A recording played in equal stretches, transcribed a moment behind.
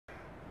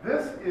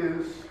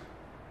is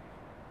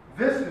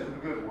the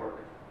good work,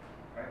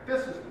 right?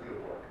 This is the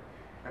good work.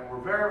 And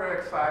we're very, very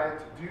excited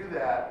to do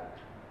that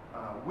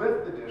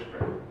with the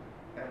district,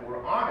 and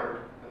we're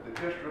honored that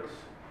the district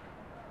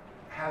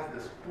has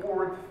this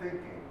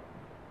forward-thinking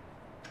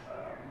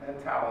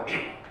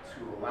mentality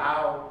to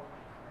allow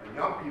the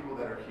young people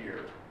that are here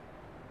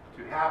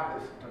to have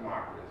this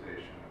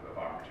democratization of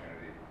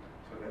opportunity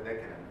so that they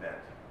can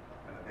invent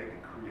and that they can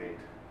create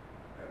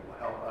that will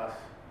help us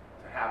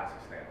to have a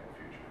sustainable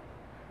future.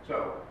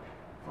 So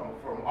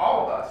from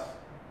all of us,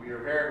 we are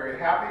very, very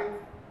happy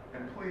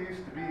and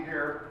pleased to be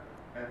here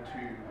and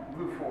to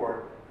move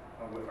forward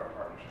with our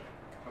partnership.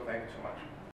 So thank you so much.